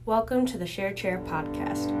Welcome to the Share Chair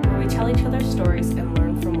podcast, where we tell each other stories and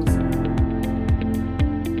learn from listening.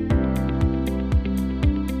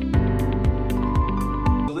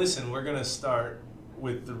 Listen, we're going to start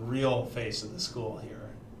with the real face of the school here,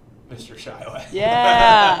 Mr. Scheiwe.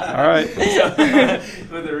 Yeah. All right.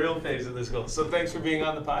 With the real face of the school. So thanks for being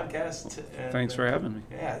on the podcast. And, Thanks for having me.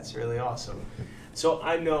 Yeah, it's really awesome. So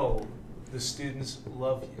I know the students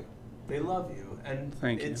love you. They love you. And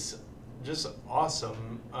Thank you. It's just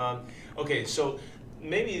awesome. Okay, so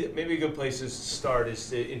maybe a good place to start is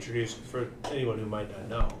to introduce, for anyone who might not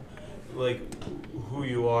know, like who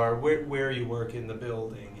you are, where you work in the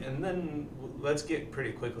building, and then let's get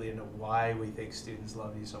pretty quickly into why we think students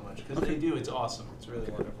love you so much, because they do. It's awesome. It's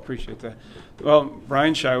really wonderful. Appreciate that. Well,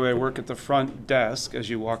 Brian Scheiwe, I work at the front desk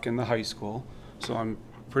as you walk in the high school, so I'm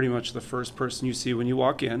pretty much the first person you see when you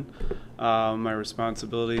walk in. My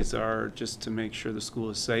responsibilities are just to make sure the school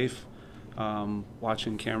is safe,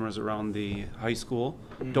 watching cameras around the high school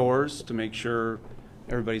doors to make sure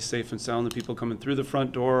everybody's safe and sound. The people coming through the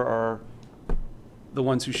front door are the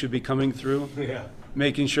ones who should be coming through. Yeah.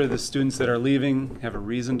 Making sure the students that are leaving have a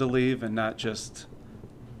reason to leave and not just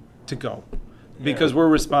to go. Because we're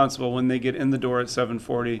responsible when they get in the door at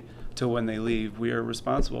 7:40 to when they leave. We are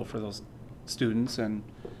responsible for those students, and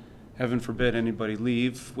heaven forbid anybody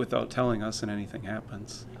leave without telling us and anything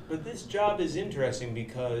happens. But this job is interesting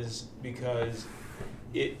because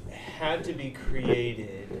it had to be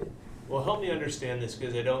created. Well, help me understand this,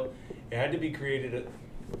 because I don't. It had to be created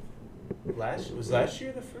last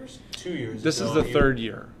year the first 2 years. This ago? is the third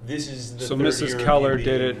year. This is the So third Mrs. year of Keller you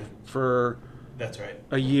did being- it for That's right.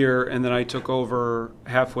 a year, and then I took over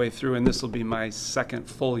halfway through, and this will be my second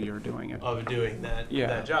full year doing it. Of doing that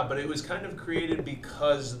job, but it was kind of created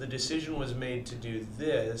because the decision was made to do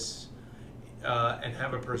this and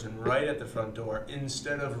have a person right at the front door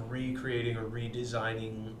instead of recreating or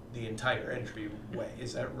redesigning the entire entryway.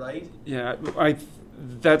 Is that right? Yeah,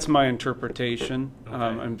 that's my interpretation. Okay.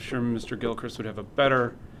 I'm sure Mr. Gilchrist would have a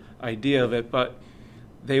better idea of it, but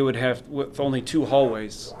they would have, with only two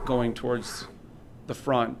hallways going towards the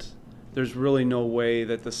front, there's really no way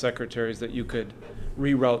that the secretaries that you could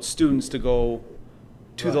reroute students to go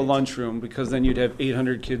to the Right. lunchroom, because then you'd have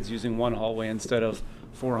 800 kids using one hallway instead of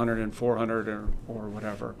 400 and 400 or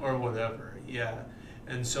whatever. Or whatever, yeah.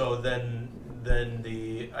 And so then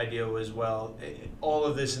the idea was, well, all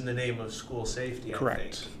of this in the name of school safety, I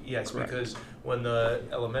Correct. think. Yes, Correct. because when the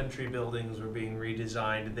elementary buildings were being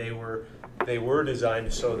redesigned, they were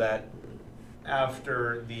designed so that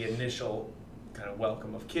after the initial kind of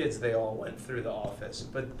welcome of kids, they all went through the office.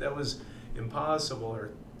 But that was impossible, or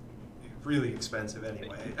really expensive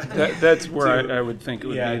anyway. That's where I would think it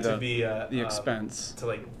would be the expense. to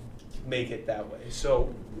like make it that way.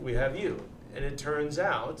 So we have you, and it turns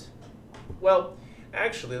out, well,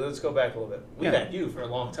 actually, let's go back a little bit. We've Yeah. had you for a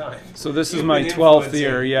long time. So this is You've my been 12th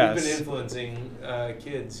year, You've been yes. influencing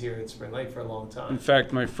kids here at Spring Lake for a long time. In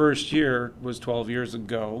fact, my first year was 12 years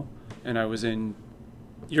ago, and I was in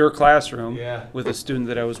your classroom Yeah. with a student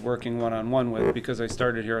that I was working one-on-one with, because I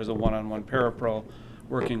started here as a one-on-one parapro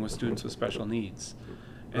working with students with special needs.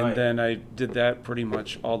 And Right. then I did that pretty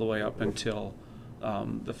much all the way up until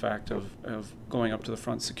the fact of going up to the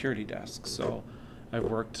front security desk. So I've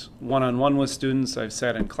worked one-on-one with students. I've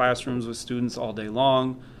sat in classrooms with students all day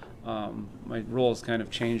long. My role has kind of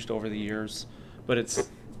changed over the years, but it's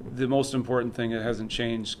the most important thing. It hasn't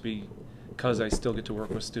changed because I still get to work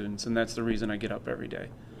with students, and that's the reason I get up every day,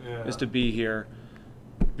 Yeah. is to be here,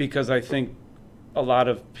 because I think a lot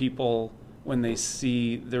of people, when they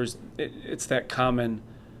see it's that common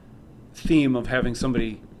theme of having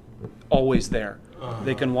somebody always there. Uh-huh.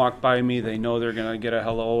 They can walk by me, they know they're going to get a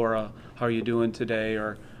hello or a how are you doing today,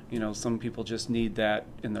 or some people just need that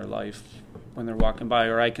in their life when they're walking by,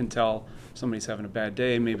 or I can tell somebody's having a bad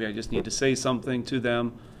day. Maybe I just need to say something to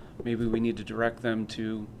them. Maybe we need to direct them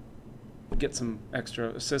to get some extra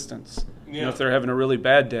assistance. Yeah. If they're having a really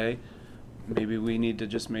bad day, maybe we need to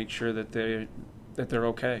just make sure that they're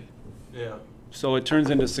okay. Yeah. So it turns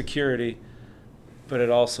into security, but it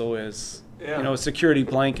also is, Yeah. a security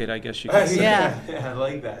blanket, I guess you could say. Yeah. I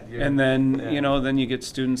like that. And then, Yeah. then you get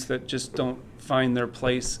students that just don't find their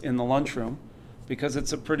place in the lunchroom, because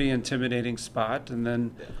it's a pretty intimidating spot. And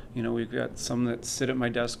then, we've got some that sit at my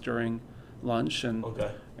desk during lunch, and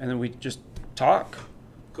Okay. and then we just talk.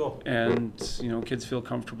 Cool. And kids feel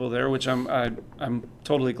comfortable there, which I'm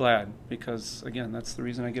totally glad, because again, that's the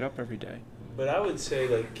reason I get up every day. But I would say,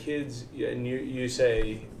 like, kids, and you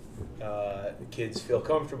say kids feel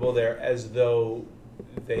comfortable there as though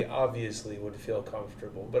they obviously would feel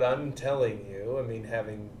comfortable. But I'm telling you, I mean,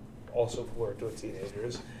 having also worked with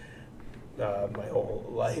teenagers, my whole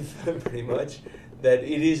life, pretty much, that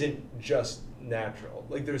it isn't just natural.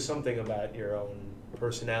 Like there's something about your own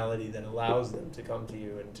personality that allows them to come to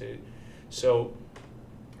you and to. So,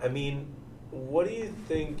 I mean, what do you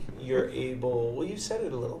think you're able? Well, you said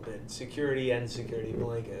it a little bit. Security and security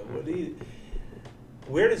blanket.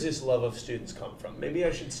 Where does this love of students come from? Maybe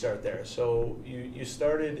I should start there. So you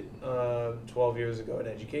started 12 years ago in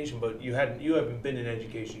education, but you haven't been in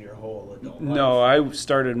education your whole adult life. No,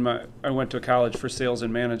 I went to college for sales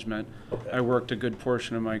and management. Okay. I worked a good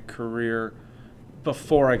portion of my career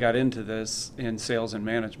before I got into this in sales and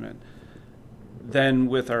management. Then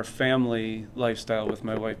with our family lifestyle, with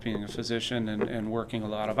my wife being a physician and working a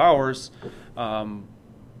lot of hours,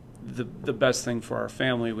 the best thing for our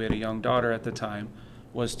family, we had a young daughter at the time,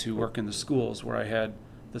 was to work in the schools where I had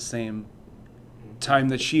the same time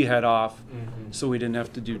that she had off, so we didn't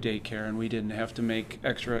have to do daycare and we didn't have to make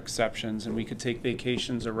extra exceptions and we could take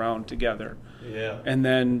vacations around together. Yeah. And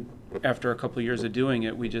then after a couple of years of doing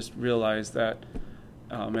it, we just realized that,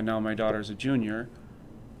 and now my daughter's a junior,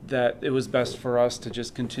 that it was best for us to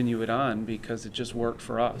just continue it on because it just worked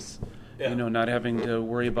for us. Yeah. You know, not having to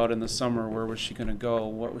worry about in the summer where was she going to go,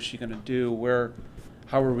 what was she going to do,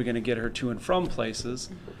 how are we going to get her to and from places.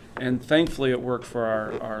 And thankfully it worked for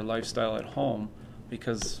our lifestyle at home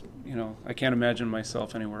because, you know, I can't imagine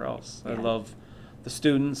myself anywhere else. Yeah. I love the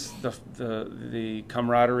students, the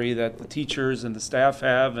camaraderie that the teachers and the staff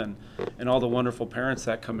have, and all the wonderful parents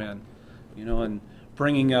that come in, you know, and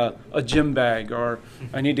bringing a gym bag, or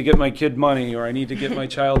I need to get my kid money, or I need to get my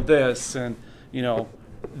child this, and, you know,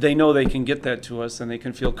 they know they can get that to us and they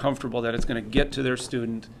can feel comfortable that it's going to get to their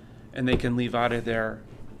student and they can leave out of there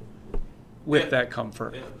with that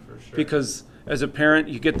comfort. Yeah, for sure. Because as a parent,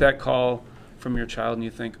 you get that call from your child and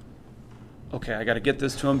you think, okay, I got to get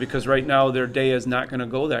this to them because right now their day is not going to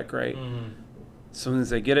go that great. As soon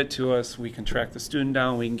as they get it to us, we can track the student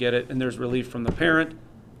down, we can get it, and there's relief from the parent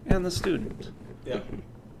and the student. Yeah.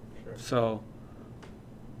 Sure. So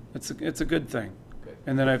it's a good thing. Good.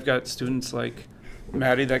 And then I've got students like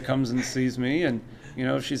Maddie that comes and sees me, and, you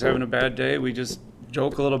know, if she's having a bad day, we just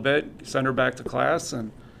joke a little bit, send her back to class,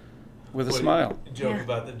 and with a smile. Joke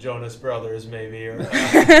about the Jonas Brothers, maybe, or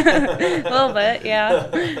A little bit, yeah.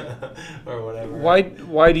 or whatever.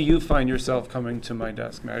 Why do you find yourself coming to my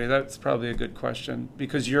desk, Maddie? That's probably a good question,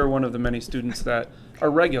 because you're one of the many students that are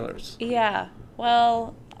regulars. Yeah.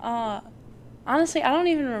 Well, honestly, I don't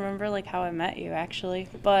even remember like how I met you actually,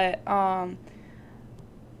 but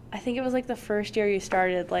I think it was like the first year you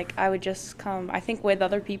started, like I would just come, I think with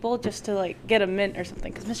other people just to like get a mint or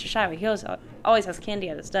something, because Mr. Scheiwe, he always has candy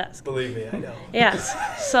at his desk. Believe me, I know. Yes.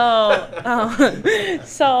 So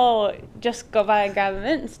just go by and grab a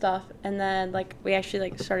mint and stuff, and then like we actually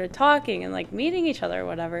like started talking and like meeting each other or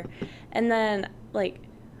whatever, and then like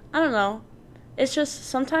I don't know, it's just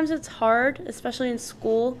sometimes it's hard, especially in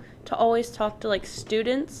school, to always talk to like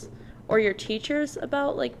students or your teachers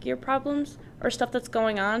about like your problems or stuff that's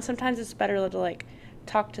going on. Sometimes it's better to like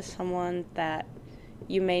talk to someone that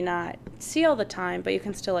you may not see all the time, but you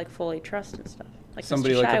can still like fully trust and stuff. Like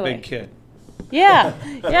Somebody Mr. like a Scheiwe. big kid. Yeah,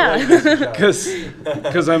 yeah.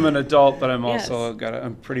 Because I'm an adult, but I'm Yes. also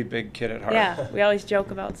I'm a pretty big kid at heart. Yeah, we always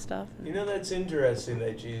joke about stuff. You know, that's interesting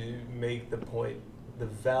that you make the point, the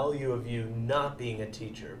value of you not being a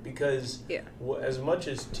teacher, because Yeah. as much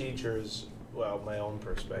as teachers, well, my own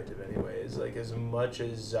perspective anyway, is like as much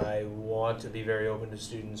as I want to be very open to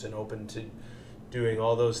students and open to doing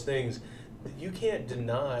all those things, you can't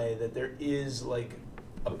deny that there is like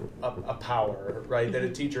a power, right? That a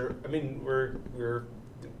teacher, I mean, we're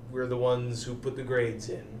the ones who put the grades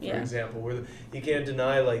in, for Yeah. example. You can't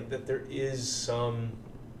deny like that there is some,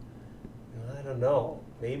 I don't know,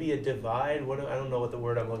 maybe a divide. I don't know what the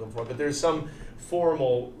word I'm looking for, but there's some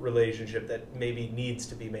formal relationship that maybe needs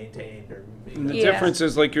to be maintained. And the Yeah. difference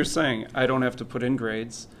is, like you're saying, I don't have to put in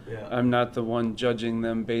grades. Yeah. I'm not the one judging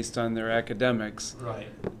them based on their academics. Right.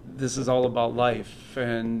 This is all about life,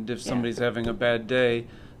 and if somebody's having a bad day,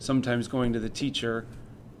 sometimes going to the teacher,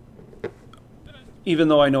 even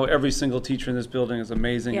though I know every single teacher in this building is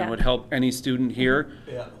amazing and Yeah. would help any student here,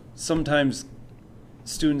 Yeah. sometimes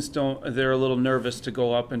students they're a little nervous to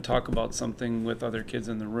go up and talk about something with other kids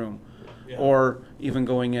in the room, Yeah. or even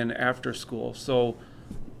going in after school. So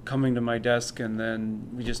coming to my desk, and then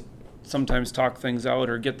we just sometimes talk things out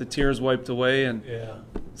or get the tears wiped away and Yeah.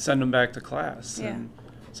 send them back to class. Yeah. And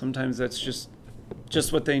sometimes that's just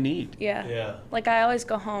what they need. Yeah. Yeah. Like I always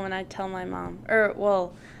go home and I tell my mom,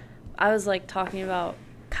 I was like talking about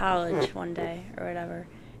college one day or whatever,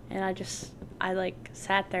 and I like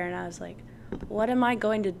sat there and I was like, what am I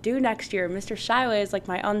going to do next year? Mr. Scheiwe is like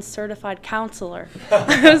my uncertified counselor.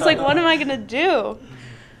 I was like, what am I going to do?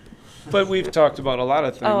 But we've talked about a lot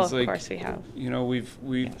of things. Oh, of like, course we have. You know,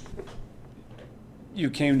 Yes. you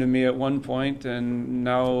came to me at one point, and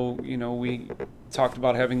now, you know, we talked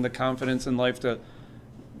about having the confidence in life to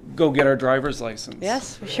go get our driver's license.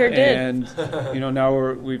 Yes, we sure did. And, you know,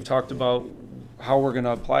 now we've talked about how we're going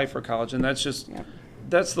to apply for college, and that's just, Yep.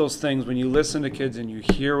 that's those things when you listen to kids and you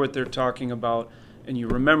hear what they're talking about and you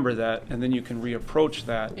remember that, and then you can reapproach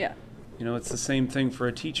that. Yeah. You know, it's the same thing for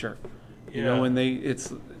a teacher. You Yeah. know, when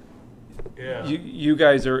you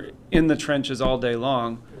guys are in the trenches all day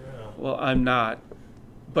long. Yeah. Well, I'm not,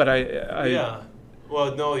 but Yeah.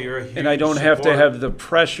 Well, no, you're a huge and I don't have to support. have the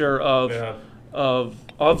pressure of Yeah.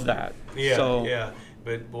 of that. Yeah, So, yeah.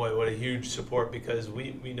 But boy, what a huge support, because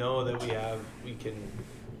we know that we can,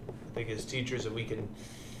 I think as teachers, that we can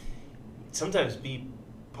sometimes be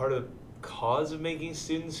part of the cause of making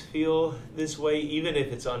students feel this way, even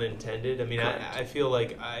if it's unintended. I mean, I feel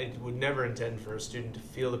like I would never intend for a student to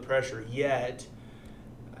feel the pressure, yet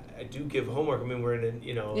I do give homework. I mean, we're in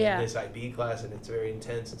Yeah. in this IB class, and it's very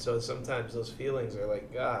intense, and so sometimes those feelings are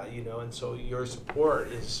like, and so your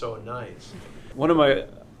support is so nice. one of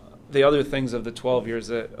the other things of the 12 years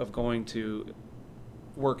of going to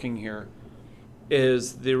working here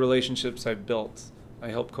is the relationships I've built. I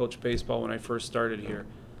helped coach baseball when I first started here.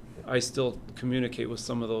 I still communicate with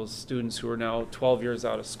some of those students who are now 12 years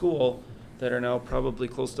out of school that are now probably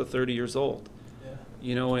close to 30 years old. Yeah.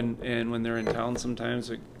 You know, and when they're in town, sometimes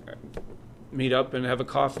we meet up and have a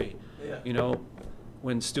coffee. Yeah. You know,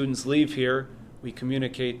 when students leave here, we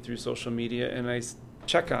communicate through social media, and I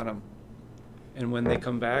check on them. And when they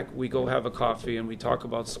come back, we go have a coffee and we talk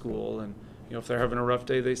about school. And, you know, if they're having a rough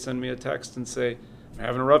day, they send me a text and say, I'm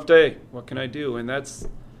having a rough day. What can I do? And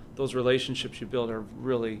those relationships you build are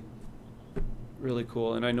really, really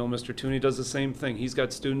cool. And I know Mr. Tooney does the same thing. He's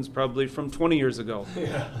got students probably from 20 years ago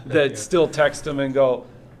Yeah. that Yeah. still text him and go,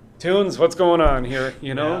 Toons, what's going on here?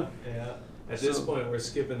 You know? Yeah. At this So- point, we're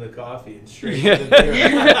skipping the coffee and straight Yeah. to the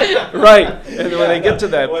beer. Right. And when they get to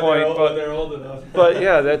that When point, when they're old enough. but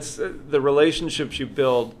yeah, that's the relationships you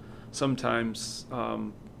build sometimes,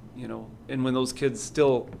 you know, and when those kids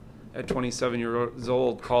still at 27 years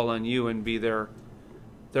old call on you and be their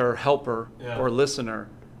helper Yeah. or listener,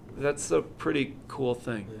 that's a pretty cool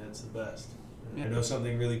thing. Yeah, that's the best. Yeah. I know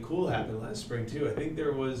something really cool happened last spring too. I think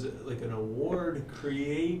there was like an award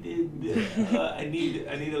created. I need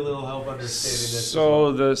a little help understanding this. as So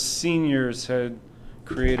well. the seniors had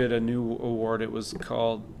created a new award. It was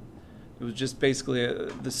just basically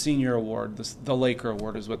the senior award. The Laker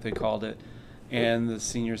Award is what they called it. And the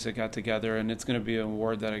seniors had got together, and it's going to be an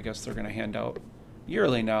award that I guess they're going to hand out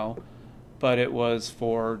yearly now. But it was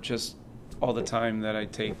for just all the time that I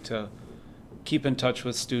take to keep in touch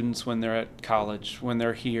with students when they're at college, when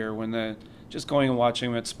they're here, when they're just going and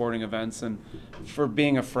watching them at sporting events, and for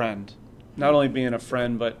being a friend. Not only being a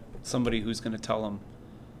friend, but somebody who's going to tell them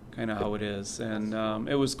kind of how it is. And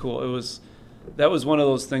it was cool. That was one of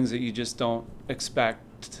those things that you just don't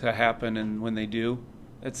expect to happen, and when they do,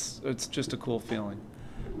 it's just a cool feeling.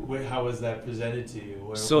 How was that presented to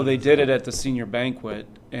you? So they did it at the senior banquet,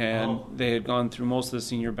 and Oh. they had gone through most of the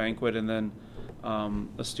senior banquet, and then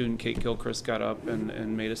a student, Kate Gilchrist, got up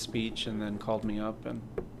and made a speech, and then called me up, and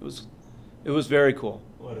it was very cool.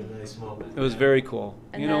 What a nice moment. It was very cool.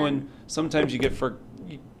 And You know, then- and sometimes you get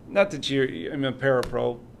not that I'm a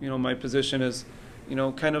parapro. You know, my position is, you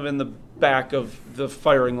know, kind of in the back of the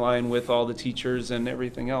firing line with all the teachers and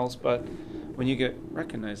everything else. But when you get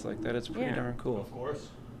recognized like that, it's pretty Yeah. darn cool. Of course.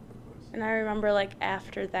 And I remember, like,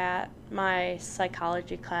 after that, my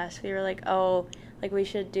psychology class, we were like, oh, like, we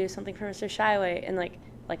should do something for Mr. Scheiwe. And,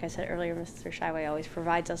 like I said earlier, Mr. Scheiwe always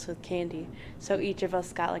provides us with candy. So each of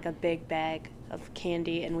us got, like, a big bag of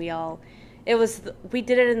candy, and we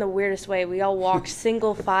did it in the weirdest way. We all walked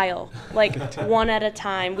single file, like, one at a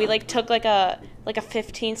time. We, like, took, like a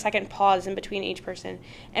 15-second pause in between each person.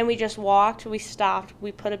 And we just walked, we stopped,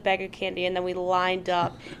 we put a bag of candy, and then we lined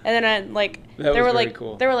up. And then, That there was were, very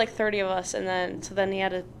cool. there were, 30 of us. And then he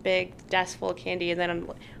had a big desk full of candy. And then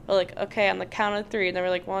we're like, okay, on the count of 3. And then we're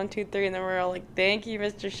like, 1, 2, 3. And then we're all like, thank you,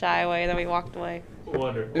 Mr. Scheiwe. And then we walked away.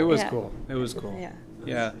 Wonderful. It was Yeah. cool. It was cool. Yeah.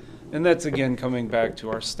 Yeah, and that's again coming back to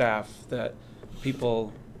our staff, that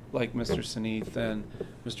people like Mr. Saneeth and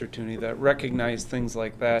Mr. Tooney that recognize things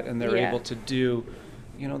like that, and they're Yeah. able to do,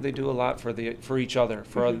 you know, they do a lot for each other.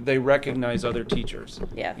 They recognize other teachers.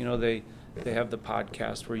 Yeah. You know, they have the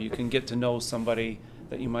podcast where you can get to know somebody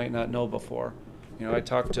that you might not know before. You know, I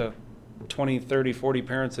talk to 20, 30, 40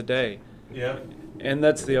 parents a day. Yeah. And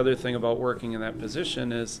that's the other thing about working in that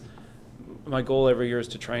position is my goal every year is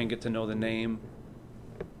to try and get to know the name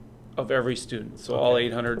of every student, so all Okay.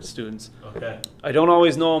 800 students. Okay. I don't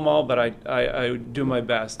always know them all, but I do my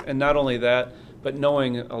best. And not only that, but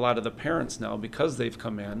knowing a lot of the parents now, because they've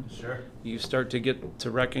come in, Sure. you start to get to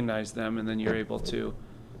recognize them, and then you're able to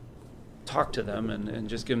talk to them and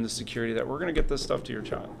just give them the security that we're going to get this stuff to your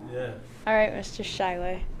child. Yeah. All right, Mr.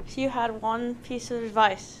 Scheiwe. If you had one piece of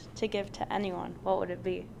advice to give to anyone, what would it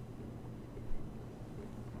be?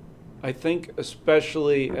 I think,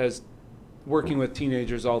 especially as working with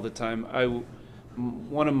teenagers all the time,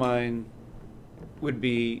 one of mine would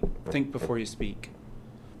be think before you speak.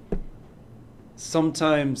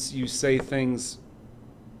 Sometimes you say things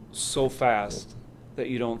so fast that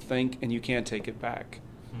you don't think and you can't take it back.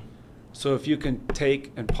 So if you can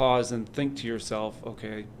take and pause and think to yourself,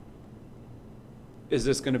 okay, is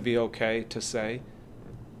this going to be okay to say?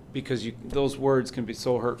 Because those words can be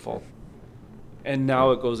so hurtful. And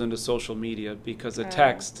now it goes into social media because a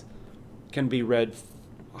text can be read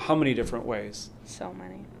how many different ways? So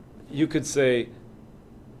many. You could say,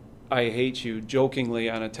 I hate you, jokingly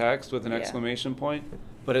on a text with an Yeah. exclamation point,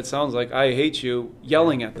 but it sounds like I hate you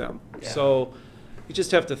yelling at them. Yeah. So you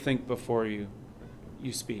just have to think before you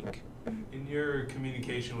speak. In your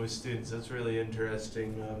communication with students, that's really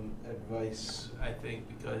interesting advice, I think,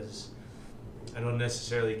 because I don't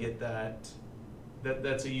necessarily get that.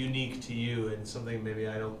 That's a unique to you and something maybe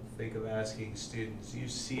I don't think of asking students. You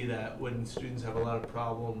see that when students have a lot of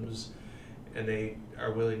problems and they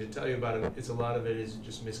are willing to tell you about it, a lot of it is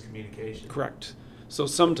just miscommunication. Correct. So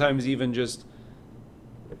sometimes even just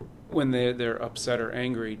when they're upset or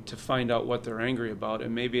angry, to find out what they're angry about,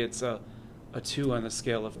 and maybe it's a 2 on the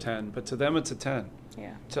scale of 10, but to them it's a 10.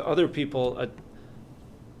 Yeah. To other people,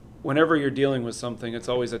 whenever you're dealing with something, it's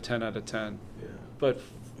always a 10 out of 10. Yeah. But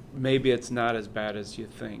maybe it's not as bad as you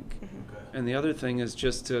think. Mm-hmm. Okay. And the other thing is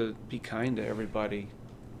just to be kind to everybody.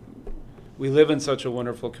 We live in such a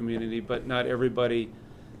wonderful community, but not everybody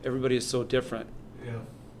is so different. Yeah.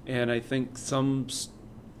 And I think some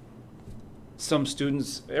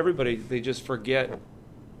students, everybody, they just forget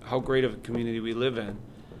how great of a community we live in.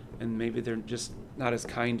 And maybe they're just not as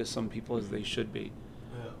kind to some people as they should be.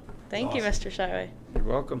 Yeah. Thank you, Awesome. Mr. Scheiwe. You're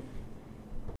welcome.